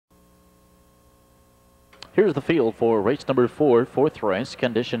Here's the field for race number 4, fourth race.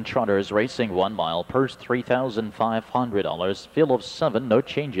 Condition trotters racing 1 mile. Purse $3,500. Field of 7, no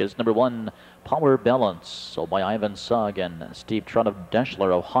changes. Number 1, Power Balance, sold by Ivan Sugg and Steve Trott of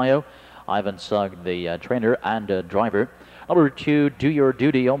Deschler, Ohio. Ivan Sugg, the trainer and driver. Number 2, Do Your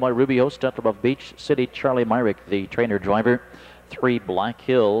Duty, owned by Rubio Stettler of Beach City. Charlie Myrick, the trainer driver. 3, Black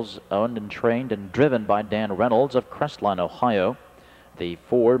Hills, owned and trained and driven by Dan Reynolds of Crestline, Ohio. The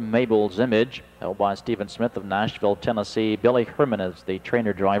 4, Mabel's Image, held by Stephen Smith of Nashville, Tennessee. Billy Herman is the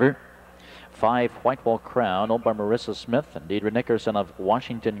trainer driver. 5, Whitewall Crown, owned by Marissa Smith and Deidre Nickerson of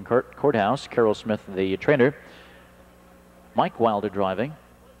Washington Courthouse. Carol Smith, the trainer. Mike Wilder driving.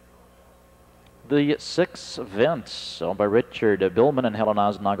 The 6, Vince, owned by Richard Billman and Helen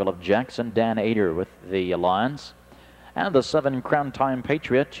Osnagel of Jackson. Dan Ater with the Lions. And the 7, Crown Time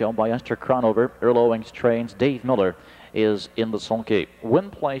Patriot, owned by Esther Cronover. Earl Owings trains. Dave Miller is in the sulky. Win,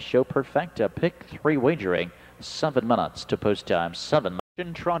 play, show perfecta. Pick 3 wagering. 7 minutes to post time. 7.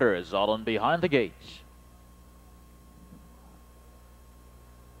 Trotters all in behind the gate.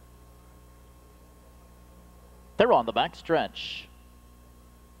 They're on the back stretch.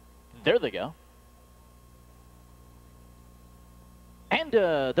 There they go. And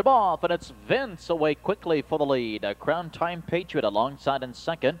they're off, and it's Vince away quickly for the lead. Crown Time Patriot alongside in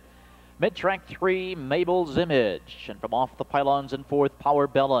second. Mid-track 3, Mabel's Image. And from off the pylons in 4th, Power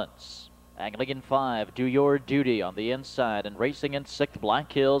Balance. Angling in 5, Do Your Duty on the inside. And racing in 6th,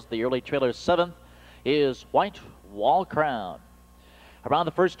 Black Hills. The early trailer 7th is Whitewall Crown. Around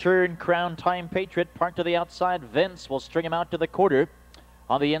the first turn, Crown Time Patriot parked to the outside. Vince will string him out to the quarter.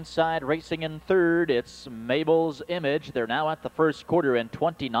 On the inside, racing in 3rd, it's Mabel's Image. They're now at the first quarter in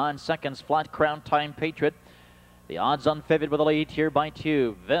 29 seconds flat. Crown Time Patriot. The odds on favored with the lead here by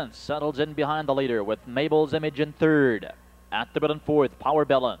 2. Vince settles in behind the leader with Mabel's Image in 3rd. At the middle in 4th, Power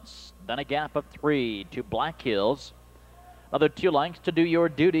Balance. Then a gap of 3 to Black Hills. Another 2 lengths to Do Your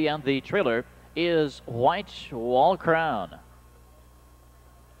Duty, and the trailer is Whitewall Crown.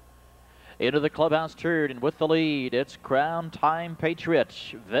 Into the clubhouse turn, and with the lead, it's Crown Time Patriot.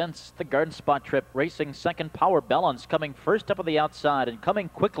 Vince, the Garden Spot Trip, racing second. Power Balance coming first up on the outside and coming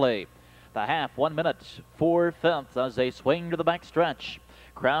quickly. The half, 1 minute, 4/5 as they swing to the back stretch.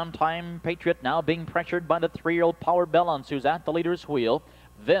 Crown Time Patriot now being pressured by the 3-year-old Power Balance, who's at the leader's wheel.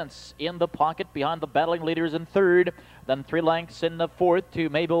 Vince in the pocket behind the battling leaders in 3rd. Then 3 lengths in the 4th to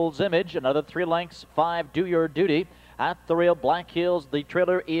Mabel's Image. Another 3 lengths, 5, Do Your Duty. At the rail, Black Hills, the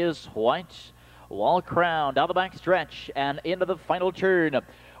trailer is Whitewall Crown. Down the back stretch and into the final turn.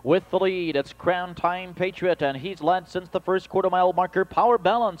 With the lead, it's Crown Time Patriot, and he's led since the first quarter-mile marker. Power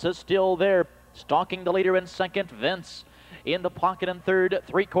Balance is still there, stalking the leader in 2nd. Vince in the pocket in 3rd,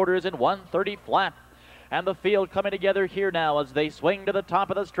 3/4 in 1:30 flat. And the field coming together here now as they swing to the top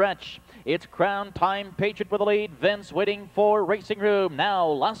of the stretch. It's Crown Time Patriot with the lead. Vince waiting for racing room. Now,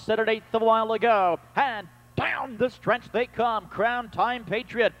 less than an eighth of a while ago. And down the stretch they come. Crown Time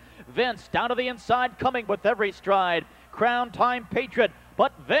Patriot. Vince down to the inside, coming with every stride. Crown Time Patriot.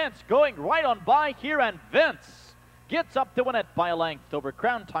 But Vince going right on by here, and Vince gets up to win it by a length over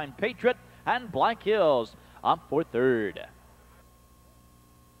Crown Time Patriot, and Black Hills up for 3rd.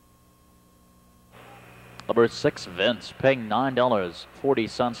 Number 6, Vince, paying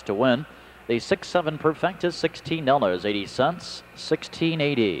 $9.40 to win. The 6-7 Perfect is $16.80,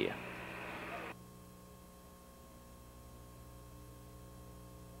 $16.80.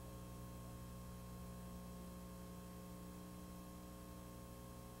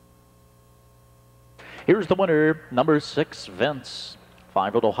 Here's the winner, number 6, Vince.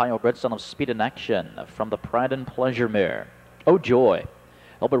 5-year-old Ohio bred son of Speed and Action from the Pride and Pleasure mare. Oh Joy.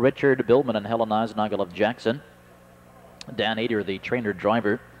 Over Richard Billman and Helen Osnagel of Jackson. Dan Ater, the trainer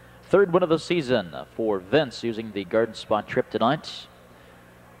driver. 3rd win of the season for Vince using the Garden Spot Trip tonight.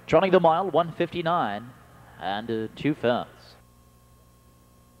 Trotting the mile, 1:59 and 2/5.